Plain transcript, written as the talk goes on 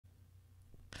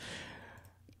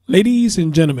Ladies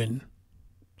and gentlemen,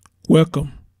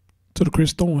 welcome to the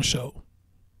Chris Thorne Show.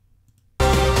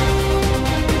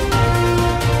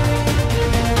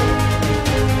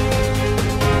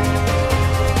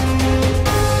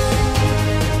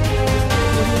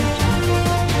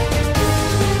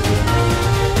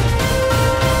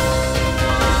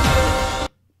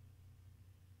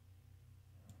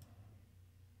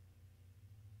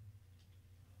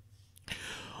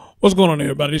 What's going on,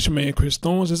 everybody? It's your man, Chris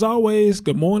Thorne. As always,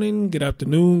 good morning, good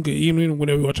afternoon, good evening,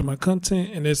 whenever you're watching my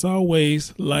content. And as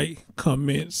always, like,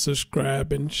 comment,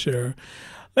 subscribe, and share.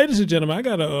 Ladies and gentlemen, I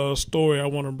got a story I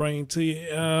want to bring to you.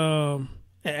 And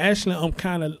actually,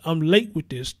 I'm late with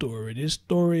this story. This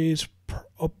story is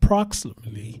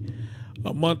approximately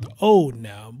a month old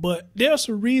now. But there's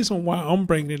a reason why I'm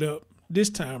bringing it up this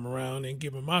time around and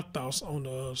giving my thoughts on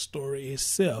the story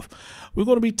itself. We're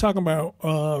going to be talking about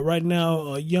right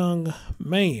now a young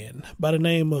man by the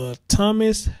name of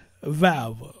Thomas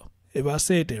Valva, if I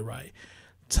said that right.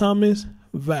 Thomas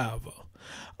Valva.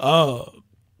 The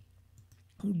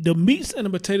meats and the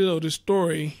potatoes of the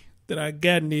story that I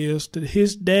gotten is that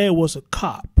his dad was a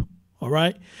cop. All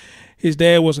right. His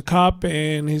dad was a cop,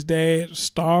 and his dad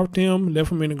starved him,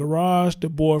 left him in the garage. The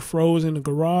boy froze in the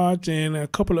garage, and a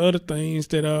couple of other things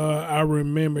that I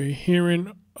remember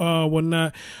hearing,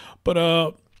 whatnot. But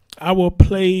I will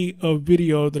play a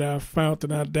video that I found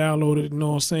that I downloaded, you know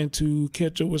what I'm saying, to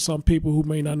catch up with some people who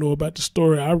may not know about the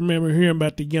story. I remember hearing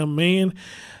about the young man,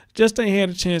 just ain't had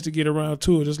a chance to get around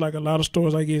to it. Just like a lot of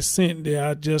stories I get sent there,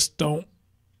 I just don't,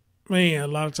 man, a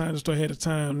lot of times I just don't have the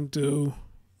time to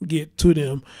get to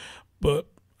them. But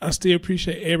I still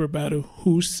appreciate everybody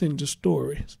who sent the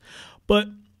stories. But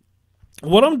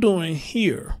what I'm doing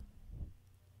here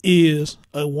is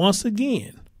once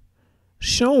again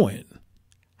showing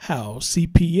how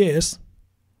CPS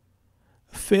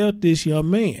failed this young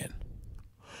man.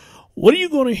 What are you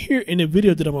going to hear in the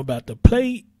video that I'm about to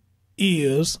play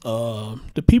is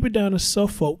the people down in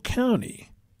Suffolk County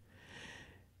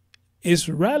is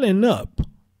rallying up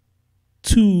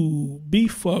to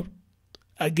beef up,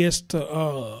 I guess,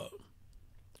 the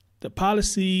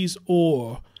policies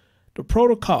or the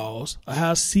protocols of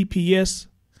how CPS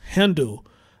handle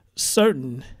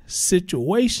certain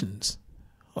situations.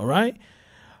 All right.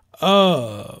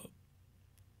 And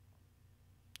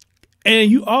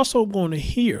you also going to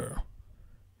hear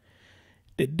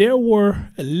that there were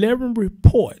 11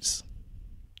 reports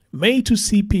made to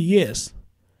CPS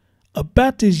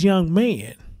about this young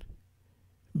man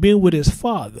being with his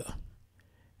father.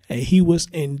 And he was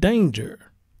in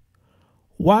danger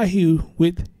while he was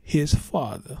with his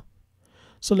father.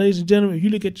 So, ladies and gentlemen, if you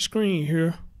look at the screen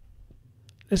here,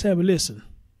 let's have a listen.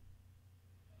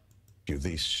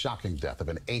 The shocking death of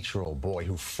an 8-year-old boy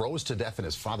who froze to death in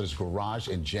his father's garage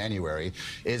in January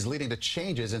is leading to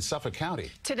changes in Suffolk County.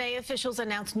 Today, officials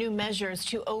announced new measures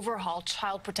to overhaul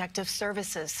Child Protective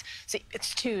Services.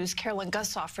 It's 2's Carolyn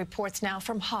Gussoff reports now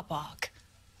from Hauppauge.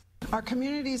 Our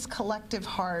community's collective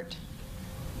heart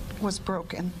was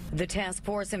broken. The task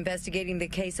force investigating the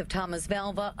case of Thomas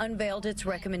Valva unveiled its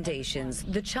recommendations.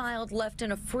 The child left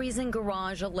in a freezing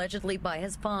garage allegedly by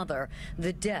his father.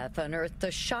 The death unearthed a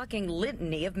shocking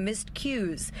litany of missed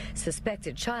cues,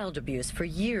 suspected child abuse for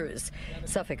years.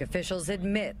 Suffolk officials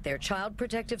admit their Child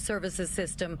Protective Services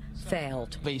system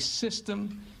failed. A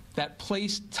system that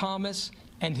placed Thomas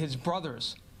and his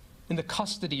brothers in the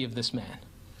custody of this man.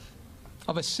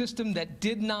 Of a system that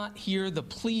did not hear the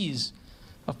pleas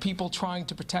of people trying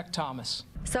to protect Thomas.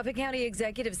 Suffolk County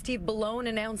Executive Steve Bellone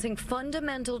announcing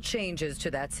fundamental changes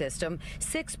to that system.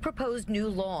 6 proposed new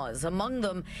laws, among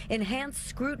them enhanced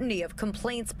scrutiny of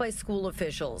complaints by school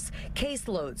officials.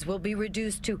 Caseloads will be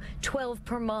reduced to 12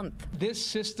 per month. This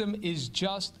system is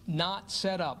just not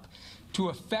set up to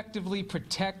effectively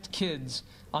protect kids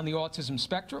on the autism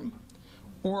spectrum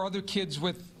or other kids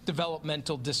with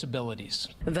developmental disabilities.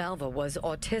 Valva was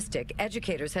autistic.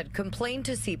 Educators had complained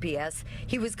to CPS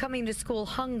he was coming to school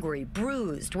hungry,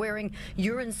 bruised, wearing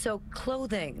urine-soaked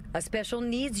clothing. A special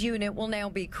needs unit will now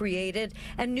be created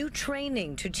and new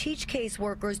training to teach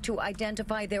caseworkers to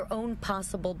identify their own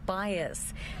possible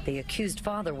bias. The accused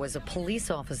father was a police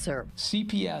officer.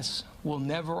 CPS will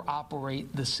never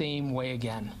operate the same way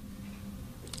again,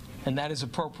 and that is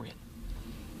appropriate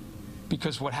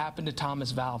because what happened to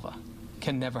Thomas Valva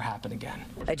can never happen again.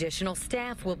 Additional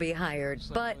staff will be hired,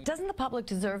 but doesn't the public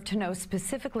deserve to know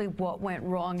specifically what went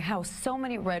wrong, how so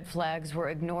many red flags were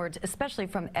ignored, especially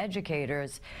from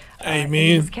educators in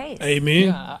this case? Amen.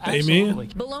 Yeah, absolutely.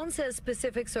 Balone says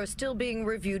specifics are still being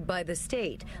reviewed by the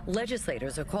state.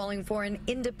 Legislators are calling for an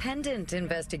independent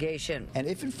investigation. And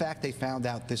if in fact they found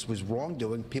out this was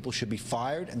wrongdoing, people should be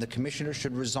fired and the commissioner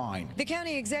should resign. The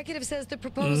county executive says the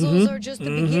proposals are just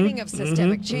the beginning of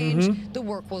systemic change. The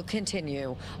work will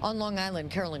continue. On Long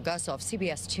Island, Carolyn Gussoff,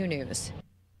 CBS 2 News.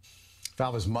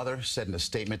 Valva's mother said in a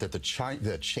statement that the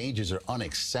changes are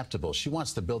unacceptable. She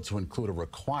wants the bill to include a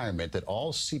requirement that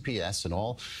all CPS and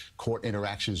all court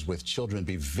interactions with children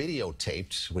be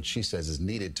videotaped, which she says is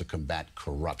needed to combat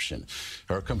corruption.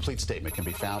 Her complete statement can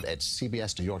be found at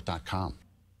cbsnewyork.com.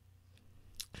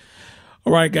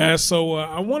 All right, guys. So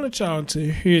I wanted y'all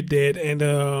to hear that,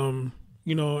 and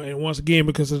you know, and once again,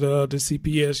 because of the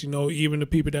CPS, you know, even the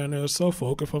people down there in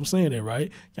Suffolk, if I'm saying that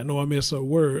right, I know I mess up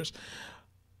words.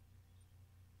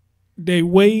 The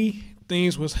way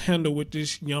things was handled with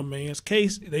this young man's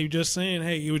case, they were just saying,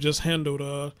 hey, it was just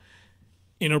handled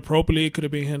inappropriately. It could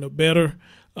have been handled better.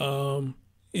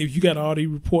 If you got all these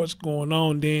reports going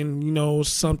on, then, you know,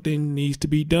 something needs to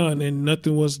be done, and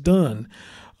nothing was done.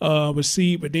 But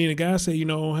then the guy said, you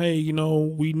know, hey, you know,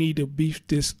 we need to beef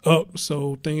this up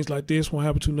so things like this won't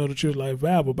happen to another church like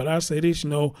Valva. But I say this, you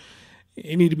know,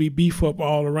 it need to be beef up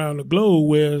all around the globe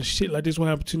where shit like this won't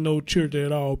happen to no church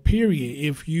at all, period.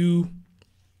 If you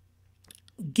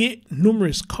get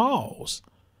numerous calls,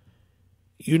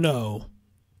 you know,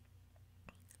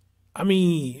 I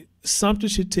mean, something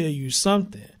should tell you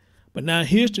something. But now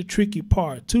here's the tricky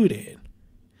part to that.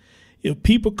 If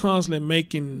people constantly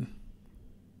making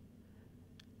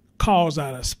calls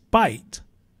out of spite,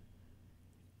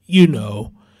 you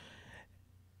know,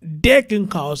 that can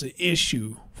cause an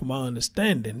issue from my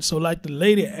understanding. So like the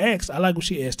lady asked, I like what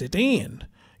she asked at the end.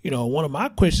 You know, one of my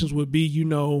questions would be, you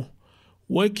know,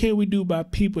 what can we do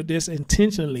about people that's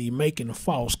intentionally making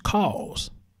false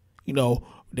calls? You know,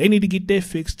 they need to get that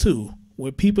fixed too.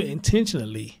 When people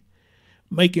intentionally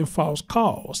making false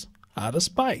calls out of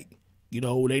spite, you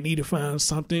know, they need to find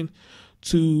something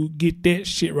to get that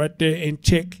shit right there in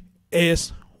check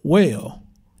as well.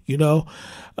 You know,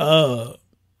 I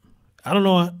don't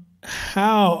know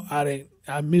how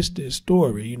I missed this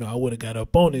story. You know, I would have got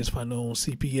up on this if I known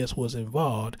CPS was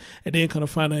involved, and then kind of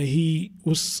find out he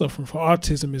was suffering from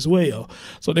autism as well.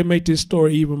 So they make this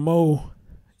story even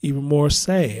more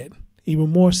sad.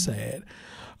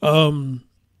 I'm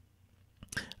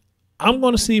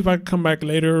going to see if I can come back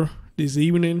later this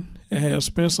evening and have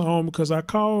Spencer on, because I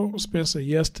called Spencer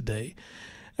yesterday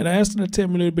and I asked her to tell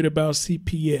me a little bit about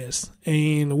CPS,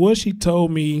 and what she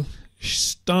told me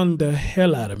stunned the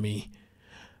hell out of me.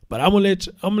 But I'm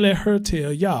gonna let her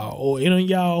tell y'all, or any of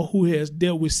y'all who has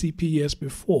dealt with CPS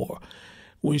before.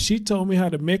 When she told me how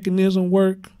the mechanism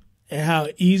work and how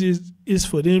easy it is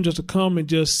for them just to come and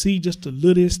just see just the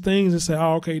littlest things and say,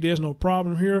 oh, okay, there's no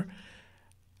problem here,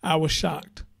 I was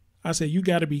shocked. I said, you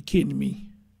got to be kidding me.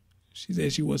 She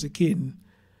said she wasn't kidding.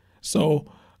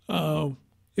 So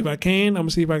if I can, I'm going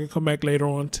to see if I can come back later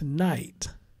on tonight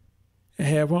and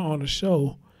have her on the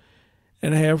show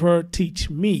and have her teach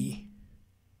me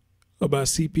about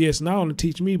CPS. Not only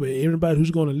teach me, but everybody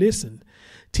who's going to listen.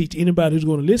 Teach anybody who's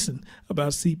going to listen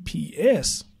about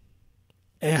CPS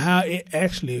and how it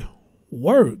actually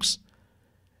works.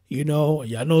 You know,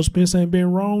 y'all know Spencer ain't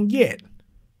been wrong yet.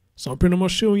 So I'm pretty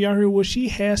much sure y'all hear what she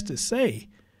has to say.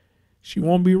 She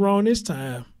won't be wrong this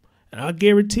time. And I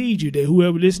guarantee you that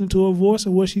whoever listened to her voice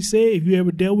and what she said, if you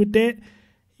ever dealt with that,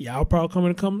 y'all probably come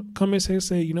in the comments and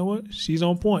say, you know what, she's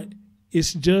on point.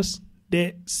 It's just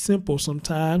that simple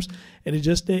sometimes, and it's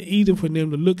just that easy for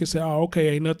them to look and say, oh, okay,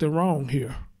 ain't nothing wrong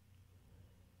here.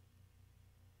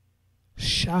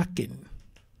 Shocking.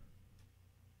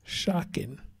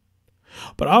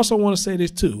 But I also want to say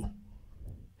this too.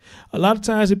 A lot of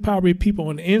times it probably people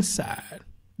on the inside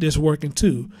that's working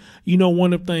too. You know,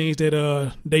 one of the things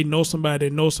that they know somebody,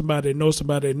 know somebody, know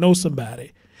somebody, know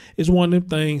somebody. It's one of them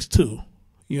things too.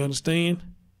 You understand?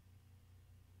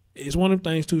 It's one of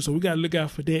them things too. So we got to look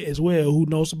out for that as well. Who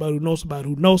knows somebody, who knows somebody,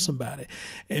 who knows somebody,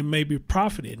 and maybe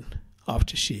profiting off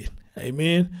the shit.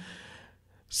 Amen.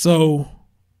 So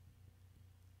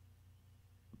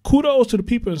kudos to the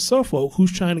people in Suffolk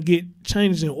who's trying to get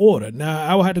changes in order. Now,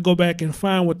 I will have to go back and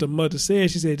find what the mother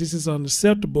said. She said this is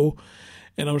unacceptable,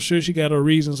 and I'm sure she got her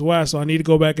reasons why. So I need to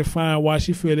go back and find why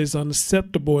she feels it's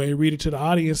unacceptable and read it to the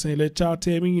audience and let y'all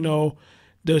tell me, you know,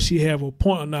 does she have a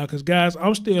point or not? Because, guys,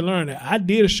 I'm still learning. I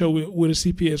did a show with a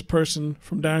CPS person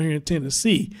from down here in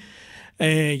Tennessee,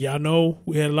 And y'all know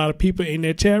we had a lot of people in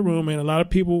that chat room, and a lot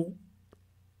of people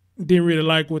didn't really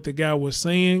like what the guy was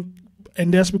saying.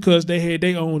 And that's because they had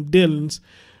their own dealings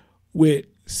with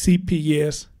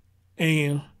CPS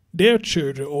and their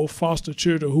children or foster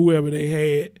children, whoever they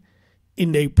had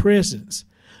in their presence.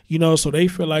 You know, so they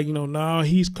feel like, you know, now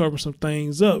he's covering some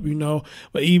things up, you know.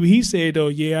 But even he said, though,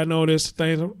 yeah, I know there's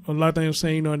things, a lot of things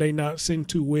saying, you know, they not sitting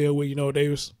too well with, you know, they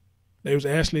was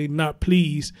actually not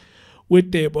pleased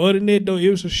with that. But other than that, though, it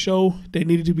was a show that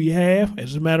needed to be had.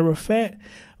 As a matter of fact,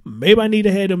 maybe I need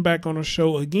to have them back on the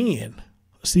show again.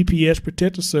 CPS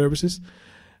Protective Services.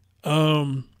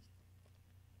 And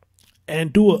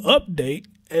do an update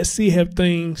and see have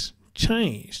things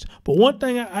changed. But one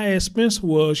thing I asked Spencer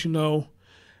was, you know,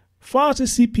 as far as the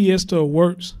CPS stuff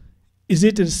works, is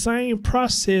it the same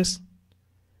process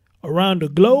around the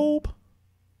globe,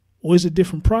 or is it a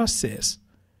different process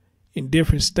in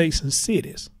different states and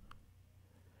cities?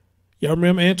 Y'all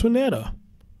remember Antoinetta?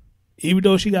 Even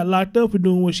though she got locked up for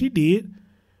doing what she did,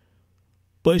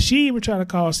 but she even tried to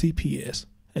call CPS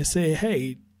and say,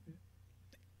 hey,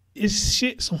 it's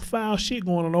some foul shit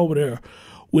going on over there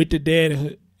with the dad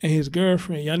and his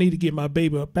girlfriend. Y'all need to get my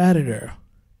baby up out of there.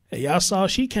 And y'all saw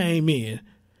she came in.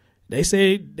 They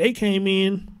said they came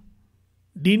in,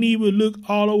 didn't even look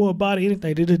all over her body,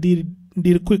 anything. They just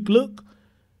did a quick look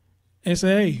and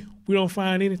said, hey, we don't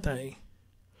find anything.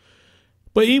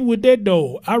 But even with that,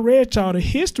 though, I read y'all the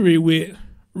history with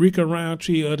Rika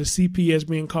Roundtree of the CPS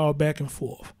being called back and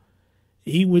forth.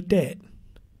 Even with that,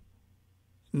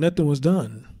 nothing was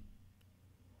done.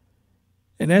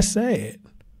 And that's sad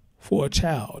for a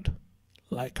child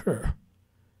like her.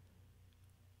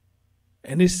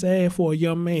 And it's sad for a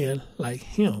young man like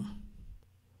him.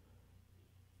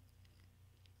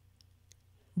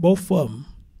 Both of them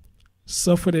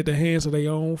suffered at the hands of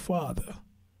their own father.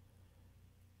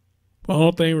 But the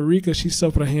only thing with Rika, she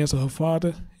suffered at the hands of her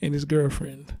father and his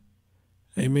girlfriend.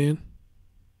 Amen.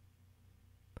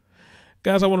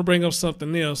 Guys, I want to bring up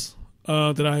something else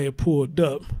that I had pulled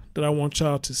up that I want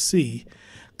y'all to see.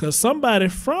 Because somebody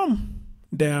from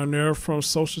down there from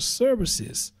social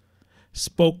services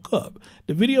spoke up.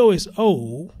 The video is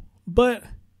old, but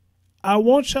I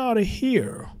want y'all to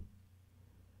hear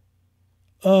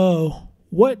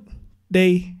what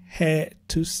they had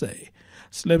to say.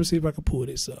 So let me see if I can pull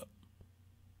this up.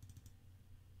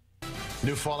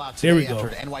 New fallout today after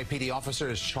an NYPD officer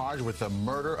is charged with the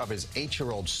murder of his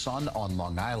 8-year-old son on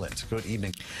Long Island. Good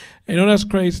evening. You know, that's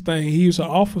the crazy thing. He was an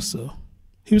officer.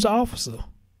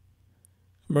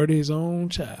 Murdered his own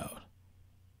child.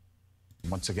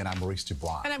 Once again, I'm Maurice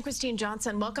Dubois. And I'm Christine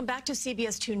Johnson. Welcome back to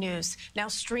CBS 2 News, now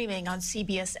streaming on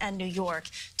CBS and New York.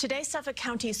 Today, Suffolk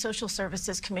County Social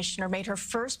Services Commissioner made her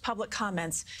first public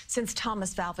comments since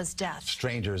Thomas Valva's death.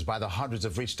 Strangers by the hundreds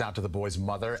have reached out to the boy's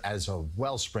mother as a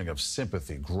wellspring of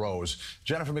sympathy grows.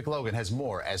 Jennifer McLogan has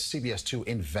more as CBS 2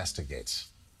 investigates.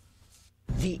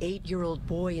 The 8-year-old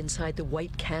boy inside the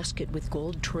white casket with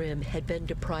gold trim had been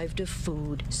deprived of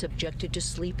food, subjected to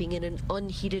sleeping in an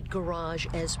unheated garage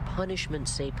as punishment,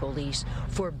 say police,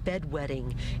 for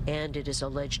bedwetting, and it is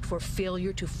alleged for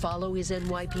failure to follow his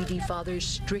NYPD father's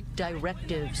strict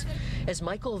directives. As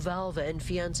Michael Valva and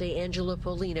fiancée Angela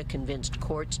Polina convinced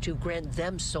courts to grant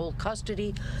them sole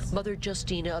custody, Mother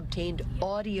Justina obtained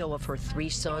audio of her 3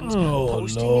 sons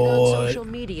posting it on social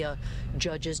media.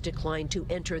 Judges declined to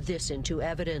enter this into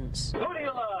evidence. Who do you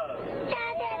love? Who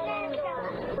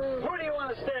do you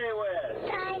want to stay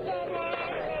with?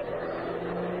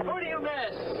 Who do you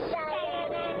miss?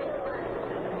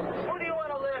 Who do you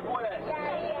want to live with?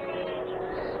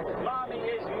 Mommy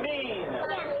is mean.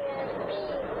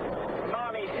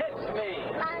 Mommy hits me.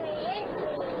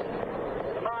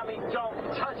 Mommy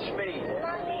don't touch me.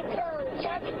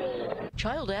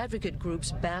 Child advocate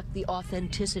groups back the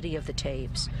authenticity of the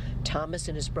tapes. Thomas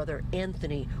and his brother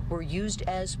Anthony were used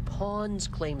as pawns,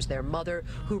 claims their mother,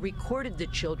 who recorded the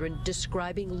children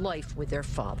describing life with their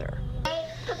father.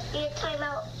 You're talking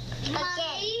about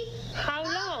again. How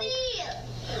long?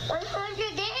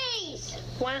 100 days.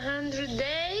 100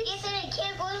 days? Yes, and I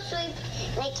can't go to sleep,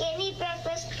 and I can't eat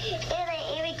breakfast,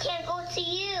 and I can't go to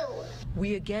you.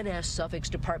 We again asked Suffolk's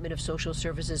Department of Social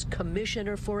Services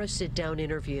commissioner for a sit-down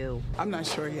interview. I'm not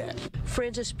sure yet.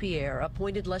 Frances Pierre,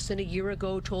 appointed less than a year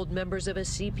ago, told members of a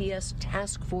CPS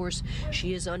task force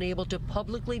she is unable to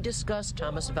publicly discuss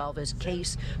Thomas Valva's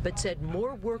case, but said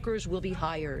more workers will be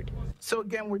hired. So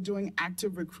again, we're doing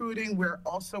active recruiting. We're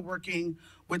also working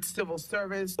with civil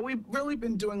service. We've really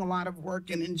been doing a lot of work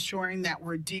in ensuring that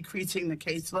we're decreasing the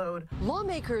caseload.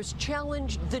 Lawmakers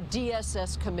challenged the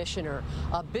DSS commissioner.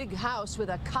 A big house with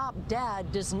a cop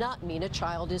dad does not mean a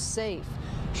child is safe.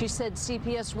 She said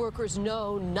CPS workers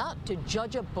know not to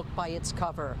judge a book by its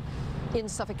cover. In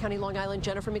Suffolk County, Long Island,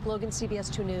 Jennifer McLogan, CBS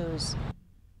 2 News.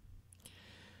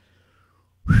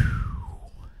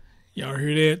 Y'all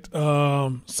hear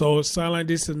that? So it sounds like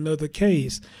this is another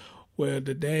case where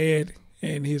the dad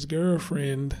and his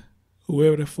girlfriend,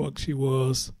 whoever the fuck she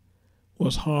was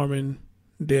harming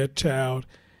their child.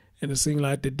 And it seemed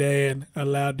like the dad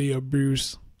allowed the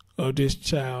abuse of this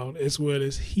child as well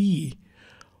as he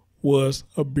was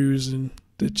abusing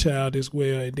the child as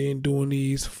well. And then doing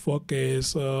these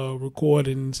fuck-ass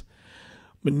recordings,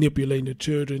 manipulating the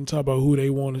children, talk about who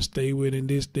they want to stay with and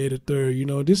this, that, the third. You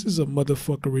know, this is a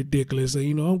motherfucker ridiculous. And,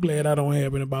 you know, I'm glad I don't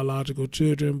have any biological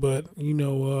children, but, you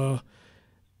know,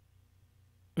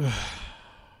 a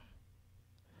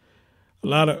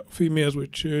lot of females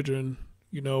with children,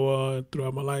 you know,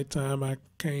 throughout my lifetime, I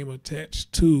came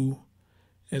attached to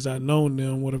as I known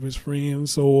them, one of his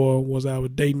friends, or was I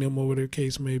was dating them, or whatever the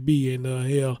case may be. And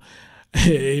hell, I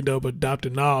ended up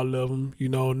adopting all of them, you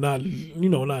know, not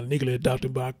legally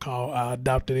adopted, but I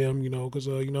adopted them, you know, because,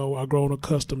 you know, I grown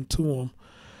accustomed to them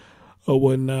or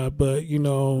whatnot. But, you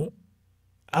know,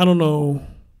 I don't know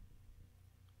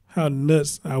how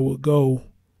nuts I would go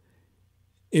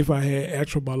if I had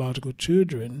actual biological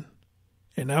children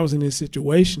and I was in this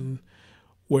situation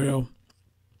where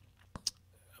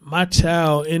my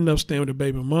child ended up staying with the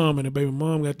baby mom, and the baby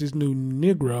mom got this new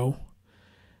Negro,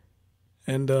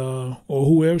 and or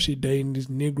whoever she dating, this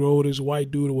Negro, this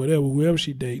white dude or whatever, whoever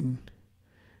she dating,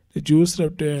 that you would sit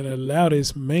up there and allow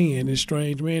this man, this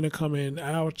strange man, to come in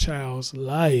our child's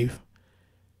life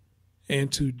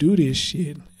and to do this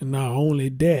shit. And not only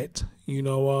that, you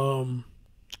know,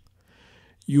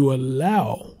 you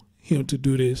allow him to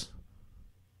do this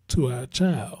to our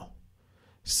child.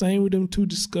 Same with them two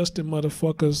disgusting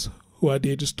motherfuckers who I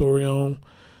did the story on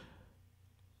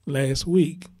last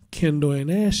week, Kendall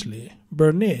and Ashley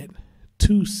Burnett,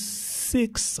 two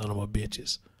sick son of a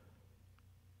bitches.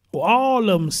 Well, all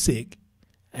of them sick.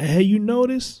 And have you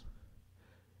noticed?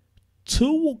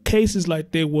 Two cases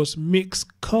like that was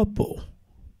mixed couple.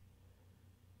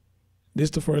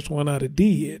 This the first one I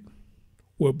did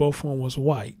where both of them was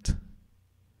white.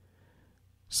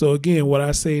 So again, what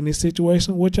I say in this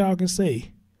situation, what y'all can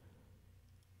say?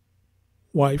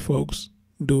 White folks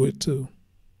do it too.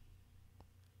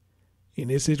 In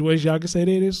this situation, y'all can say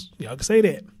that. Y'all can say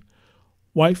that.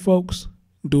 White folks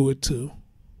do it too.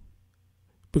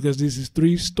 Because this is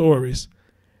 3 stories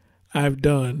I've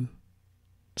done.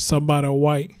 Somebody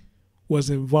white was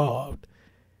involved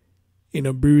in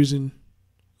abusing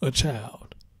a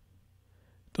child.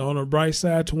 On the bright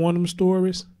side to one of them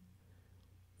stories,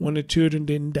 one of the children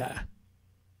didn't die.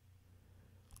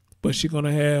 But she's going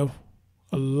to have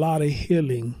a lot of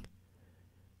healing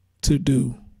to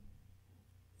do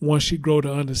once she grow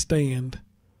to understand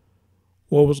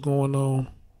what was going on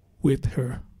with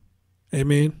her.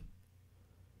 Amen.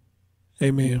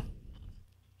 Amen.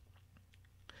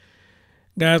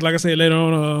 Guys, like I said, later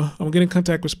on, I'm going to get in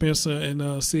contact with Spencer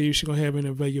and see if she's going to have any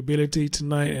availability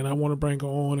tonight. And I want to bring her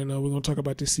on, and we're going to talk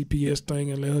about the CPS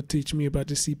thing and let her teach me about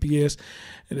the CPS,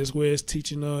 and as well as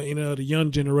teaching the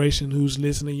young generation who's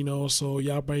listening, you know, so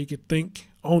y'all probably can think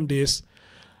on this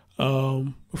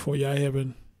before y'all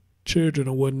having children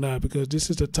or whatnot, because this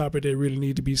is a topic that really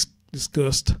need to be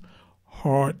discussed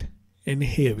hard and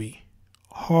heavy.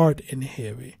 Hard and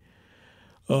heavy.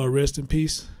 Rest in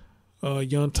peace,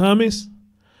 young Thomas.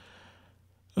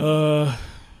 And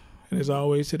as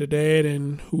always to the dad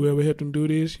and whoever helped him do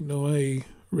this, you know, hey,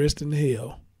 rest in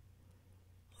hell.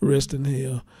 Rest in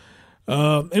hell.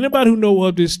 Anybody who know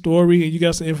of this story and you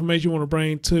got some information you want to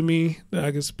bring to me that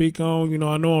I can speak on, you know,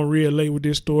 I know I'm real late with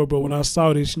this story, but when I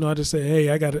saw this, you know, I just said,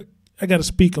 hey, I gotta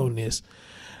speak on this.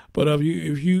 But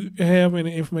if you have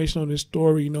any information on this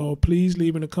story, you know, please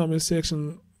leave in the comment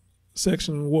section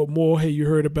what more have you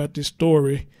heard about this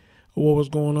story or what was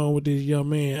going on with this young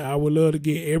man. I would love to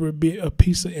get every bit a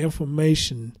piece of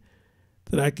information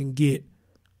that I can get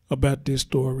about this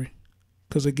story.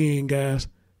 Because again, guys,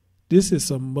 this is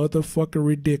some motherfucking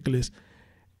ridiculous.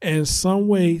 And some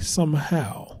way,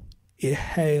 somehow, it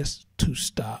has to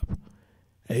stop.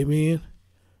 Amen.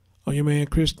 I'm your man,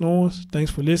 Chris Lawrence.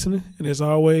 Thanks for listening. And as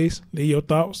always, leave your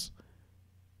thoughts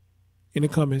in the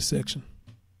comment section.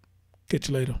 Catch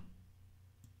you later.